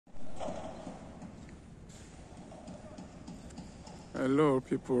Hello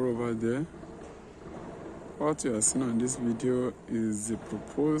people over there. What you are seeing on this video is the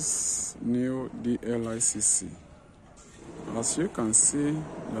proposed new Dlicc. As you can see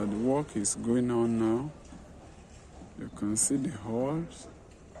that the work is going on now. You can see the halls,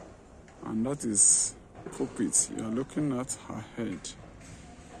 and that is pulpit. You are looking at her head.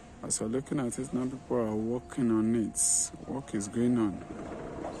 As you are looking at it now, people are working on it. Work is going on,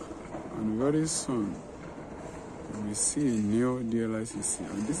 and very soon we see a new Dlicc,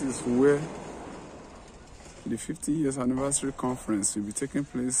 and this is where the 50 years anniversary conference will be taking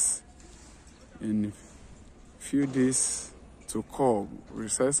place in a few days to come,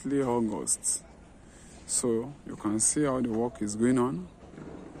 precisely August. So you can see how the work is going on,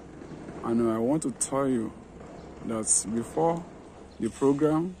 and I want to tell you that before the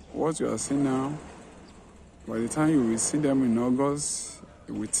program, what you are seeing now, by the time you will see them in August,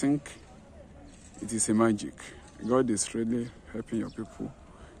 you will think it is a magic. God is really helping your people.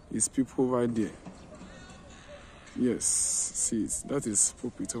 It's people over there. Yes, see it. That is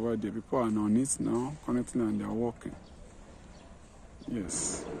pulpit over there. People are on it now, connecting, and they are walking.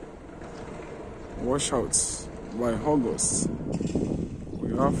 Yes. Watch out. By August,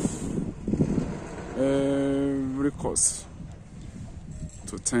 we have every cause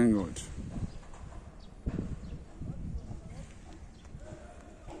to thank God.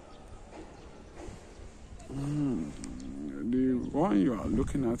 The one you are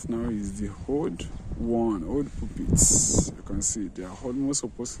looking at now is the old pulpits. You can see they are almost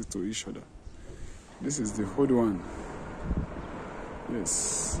opposite to each other. This is the old one.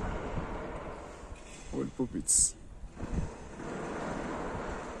 Yes, old pulpits.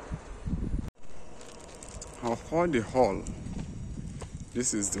 For the hall,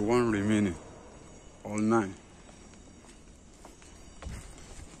 this is the one remaining, all 9.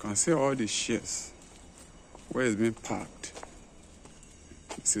 You can see all the chairs where it's been parked.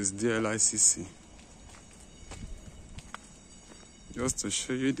 This is Dlicc. Just to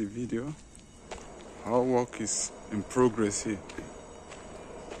show you the video, how work is in progress here.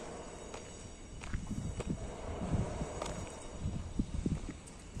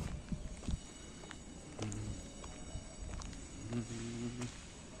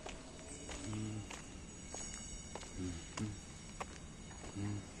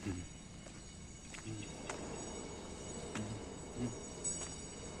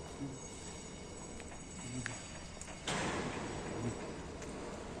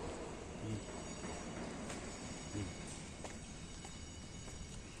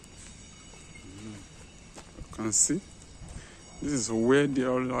 Can see, this is where the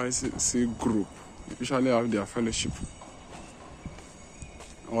Dclm group usually have their fellowship.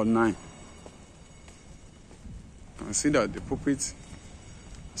 All 9. You can see that the pulpit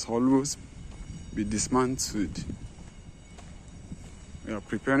has always been dismantled. We are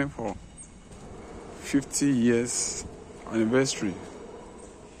preparing for 50 years anniversary.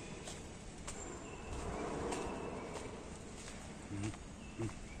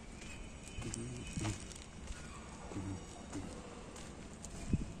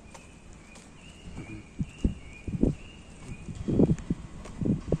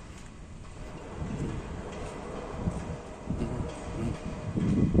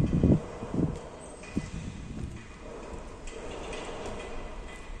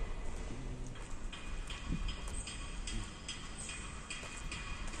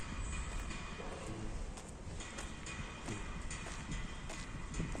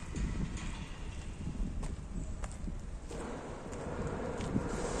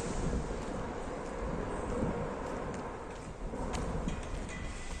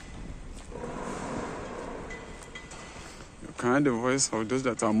 You can hear the voice of those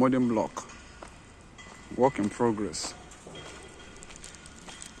that are modern block. Work in progress.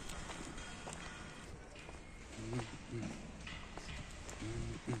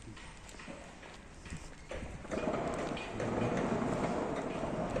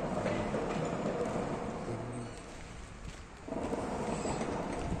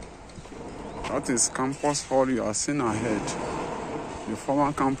 That is campus hall you are seeing ahead. The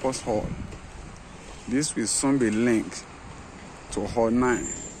former campus hall. This will soon be linked to hall 9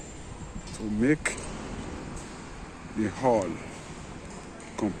 to make the hall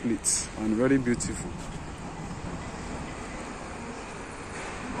complete and very beautiful.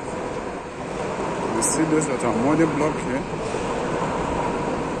 You see those that are modern block here.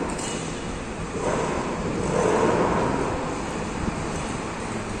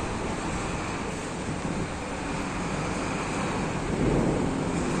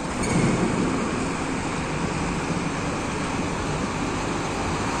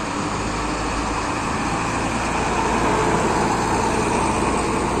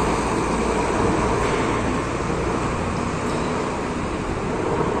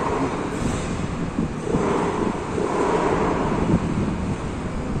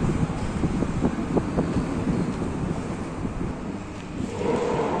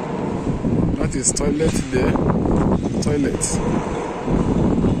 That is toilet there. Toilet.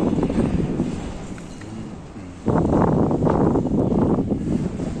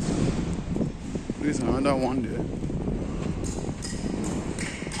 There's another one there.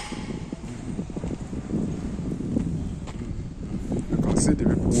 You can see the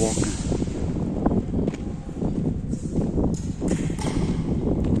people walking.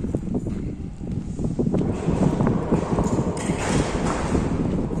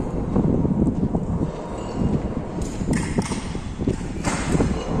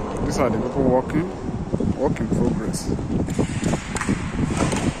 These are the people walking. Work in progress.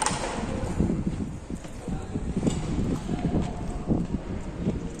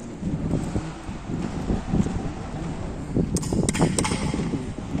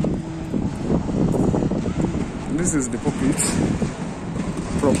 This is the pulpit,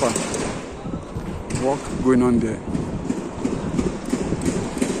 proper work going on there.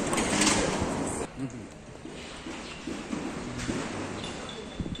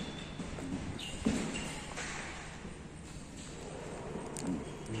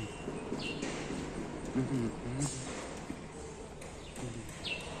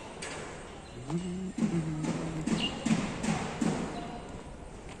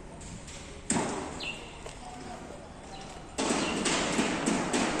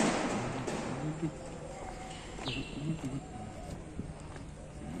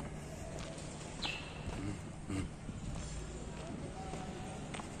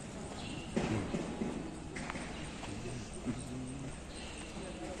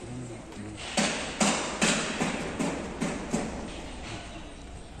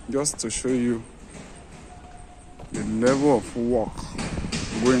 Just to show you the level of work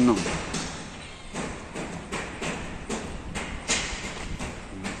going on.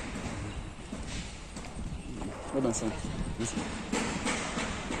 Hold on, sir. Listen.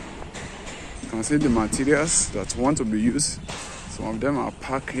 You can see the materials that want to be used. Some of them are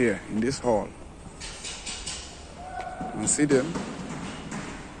packed here in this hall. You can see them.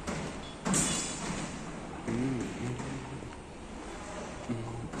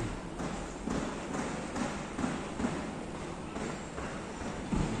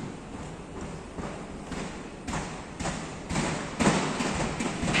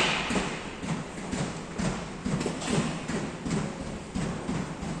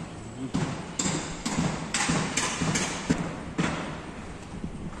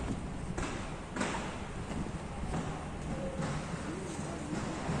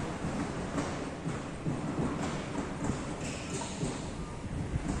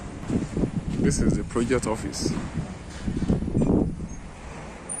 This is the project office.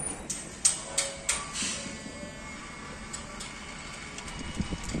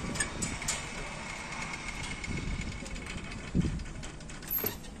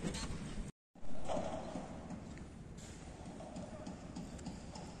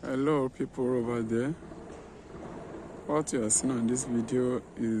 Hello people over there. What you are seeing on this video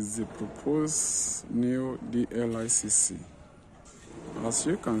is the proposed new Dlicc. As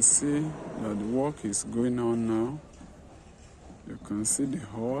you can see that the work is going on now. You can see the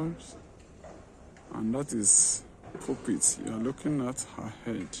halls, and that is pulpit. You are looking at her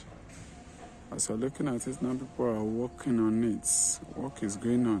head. As you are looking at it now, people are working on it. Work is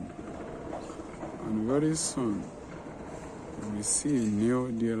going on, and very soon we see a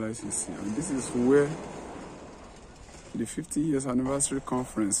new Dlicc, and this is where the 50 years anniversary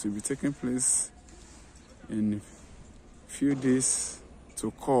conference will be taking place in a few days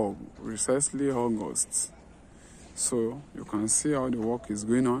to come, precisely August. So you can see how the work is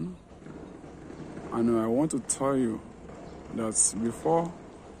going on, and I want to tell you that before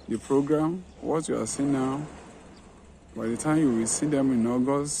the program, what you are seeing now, by the time you will see them in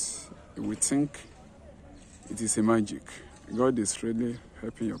August, you will think it is a magic. God is really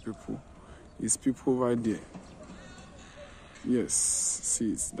helping your people. It's people over there. Yes,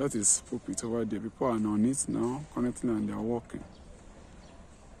 see it. That is pulpit over there. People are on it now, currently, and they are walking.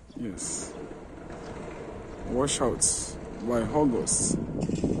 Yes. Watch out. By August,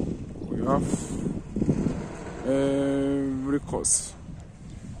 we have every cause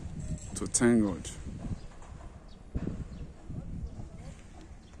to thank God.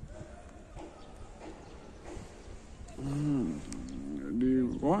 The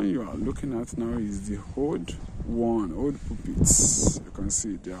one you are looking at now is the old pulpits. You can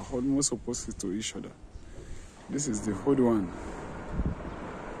see they are almost opposite to each other. This is the old one.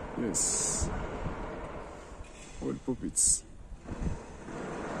 Yes. Old pulpits.